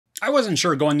I wasn't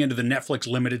sure going into the Netflix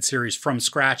limited series From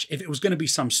Scratch if it was going to be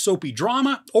some soapy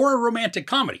drama or a romantic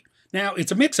comedy. Now,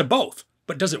 it's a mix of both,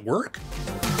 but does it work?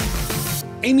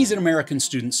 Amy's an American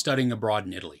student studying abroad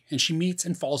in Italy, and she meets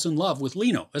and falls in love with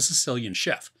Lino, a Sicilian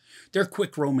chef. Their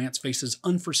quick romance faces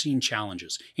unforeseen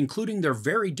challenges, including their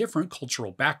very different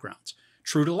cultural backgrounds.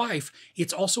 True to life,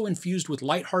 it's also infused with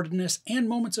lightheartedness and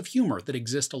moments of humor that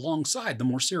exist alongside the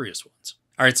more serious ones.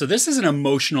 Alright, so this is an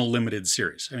emotional limited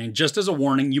series. I mean, just as a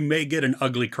warning, you may get an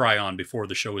ugly cry on before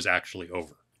the show is actually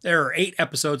over. There are 8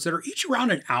 episodes that are each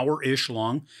around an hour-ish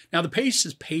long. Now, the pace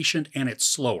is patient and it's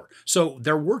slower, so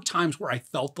there were times where I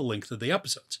felt the length of the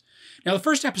episodes. Now, the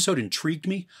first episode intrigued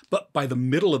me, but by the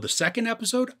middle of the second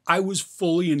episode, I was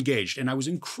fully engaged and I was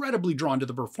incredibly drawn to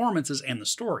the performances and the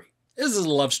story. This is a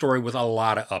love story with a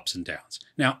lot of ups and downs.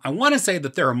 Now, I want to say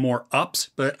that there are more ups,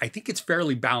 but I think it's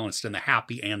fairly balanced in the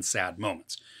happy and sad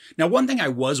moments. Now, one thing I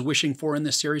was wishing for in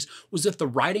this series was if the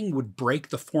writing would break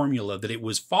the formula that it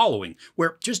was following,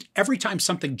 where just every time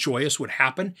something joyous would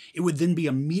happen, it would then be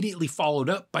immediately followed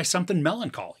up by something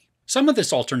melancholy. Some of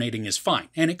this alternating is fine,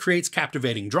 and it creates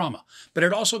captivating drama, but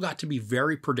it also got to be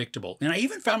very predictable, and I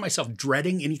even found myself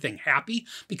dreading anything happy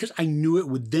because I knew it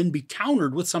would then be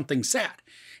countered with something sad.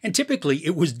 And typically,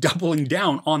 it was doubling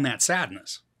down on that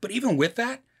sadness. But even with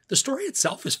that, the story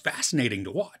itself is fascinating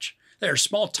to watch. There are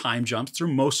small time jumps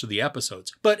through most of the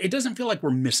episodes, but it doesn't feel like we're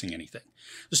missing anything.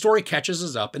 The story catches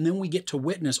us up, and then we get to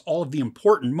witness all of the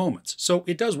important moments, so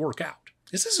it does work out.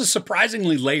 This is a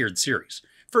surprisingly layered series.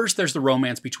 First, there's the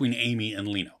romance between Amy and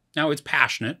Lino. Now, it's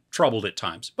passionate, troubled at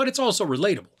times, but it's also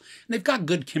relatable. And they've got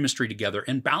good chemistry together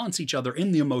and balance each other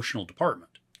in the emotional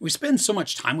department. We spend so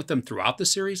much time with them throughout the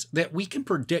series that we can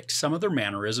predict some of their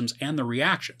mannerisms and their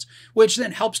reactions, which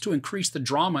then helps to increase the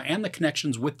drama and the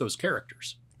connections with those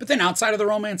characters. But then outside of the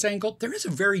romance angle, there is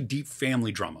a very deep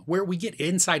family drama where we get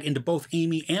insight into both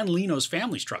Amy and Lino's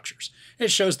family structures. It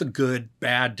shows the good,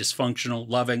 bad, dysfunctional,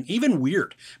 loving, even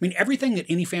weird. I mean, everything that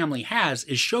any family has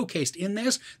is showcased in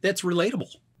this that's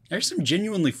relatable. There's some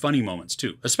genuinely funny moments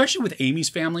too, especially with Amy's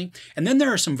family, and then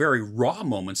there are some very raw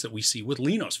moments that we see with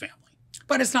Lino's family.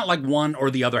 But it's not like one or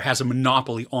the other has a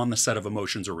monopoly on the set of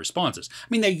emotions or responses. I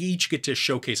mean, they each get to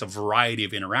showcase a variety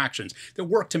of interactions that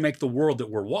work to make the world that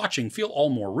we're watching feel all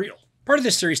more real. Part of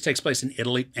this series takes place in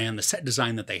Italy, and the set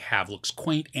design that they have looks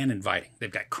quaint and inviting.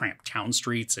 They've got cramped town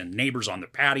streets and neighbors on their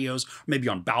patios, maybe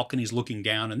on balconies looking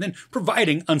down, and then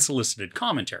providing unsolicited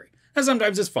commentary. Now,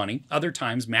 sometimes it's funny, other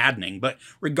times maddening, but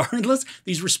regardless,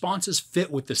 these responses fit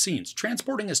with the scenes,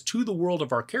 transporting us to the world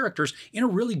of our characters in a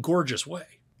really gorgeous way.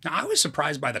 Now, I was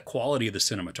surprised by the quality of the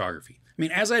cinematography. I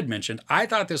mean, as I had mentioned, I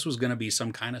thought this was going to be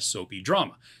some kind of soapy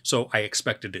drama, so I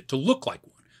expected it to look like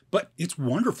one. But it's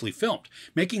wonderfully filmed,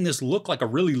 making this look like a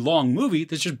really long movie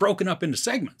that's just broken up into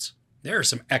segments. There are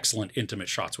some excellent intimate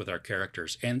shots with our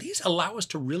characters, and these allow us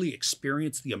to really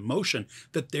experience the emotion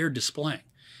that they're displaying.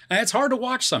 And it's hard to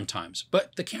watch sometimes,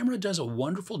 but the camera does a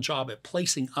wonderful job at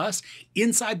placing us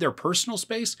inside their personal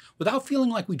space without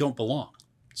feeling like we don't belong.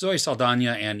 Zoe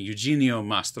Saldana and Eugenio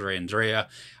Mastrandrea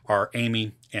are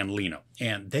Amy and Lino,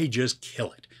 and they just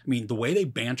kill it. I mean, the way they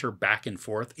banter back and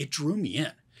forth, it drew me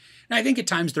in. And I think at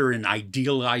times they're an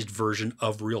idealized version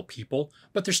of real people,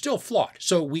 but they're still flawed,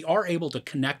 so we are able to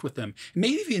connect with them and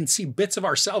maybe even see bits of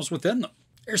ourselves within them.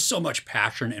 There's so much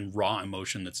passion and raw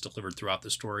emotion that's delivered throughout the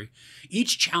story.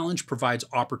 Each challenge provides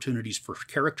opportunities for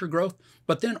character growth,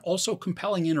 but then also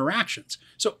compelling interactions.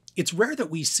 So it's rare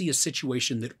that we see a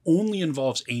situation that only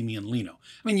involves Amy and Lino.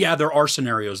 I mean, yeah, there are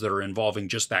scenarios that are involving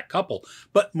just that couple,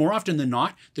 but more often than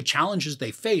not, the challenges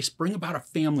they face bring about a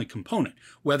family component,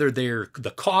 whether they're the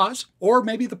cause or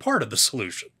maybe the part of the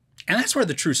solution. And that's where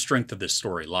the true strength of this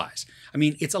story lies. I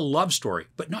mean, it's a love story,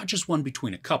 but not just one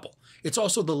between a couple. It's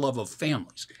also the love of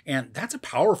families. And that's a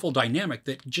powerful dynamic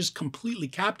that just completely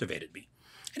captivated me.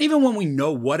 And even when we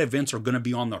know what events are going to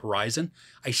be on the horizon,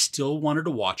 I still wanted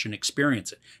to watch and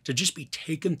experience it, to just be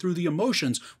taken through the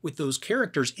emotions with those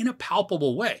characters in a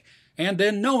palpable way, and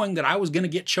then knowing that I was going to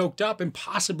get choked up and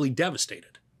possibly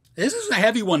devastated. This is a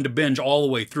heavy one to binge all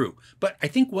the way through, but I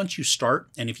think once you start,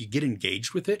 and if you get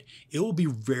engaged with it, it will be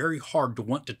very hard to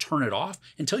want to turn it off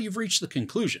until you've reached the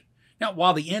conclusion. Now,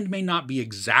 while the end may not be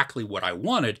exactly what I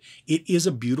wanted, it is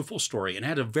a beautiful story and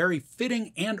had a very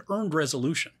fitting and earned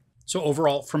resolution. So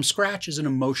overall, From Scratch is an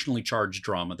emotionally charged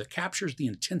drama that captures the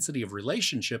intensity of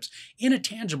relationships in a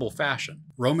tangible fashion.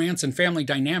 Romance and family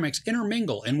dynamics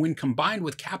intermingle, and when combined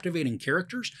with captivating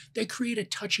characters, they create a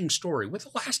touching story with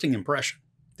a lasting impression.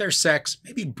 There's sex,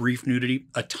 maybe brief nudity,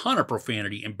 a ton of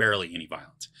profanity, and barely any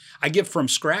violence. I give From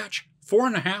Scratch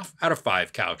 4.5 out of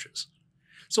 5 couches.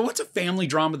 So what's a family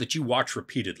drama that you watch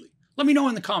repeatedly? Let me know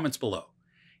in the comments below.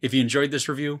 If you enjoyed this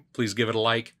review, please give it a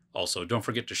like. Also, don't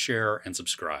forget to share and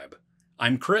subscribe.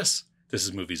 I'm Chris. This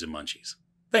is Movies and Munchies.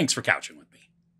 Thanks for couching with me.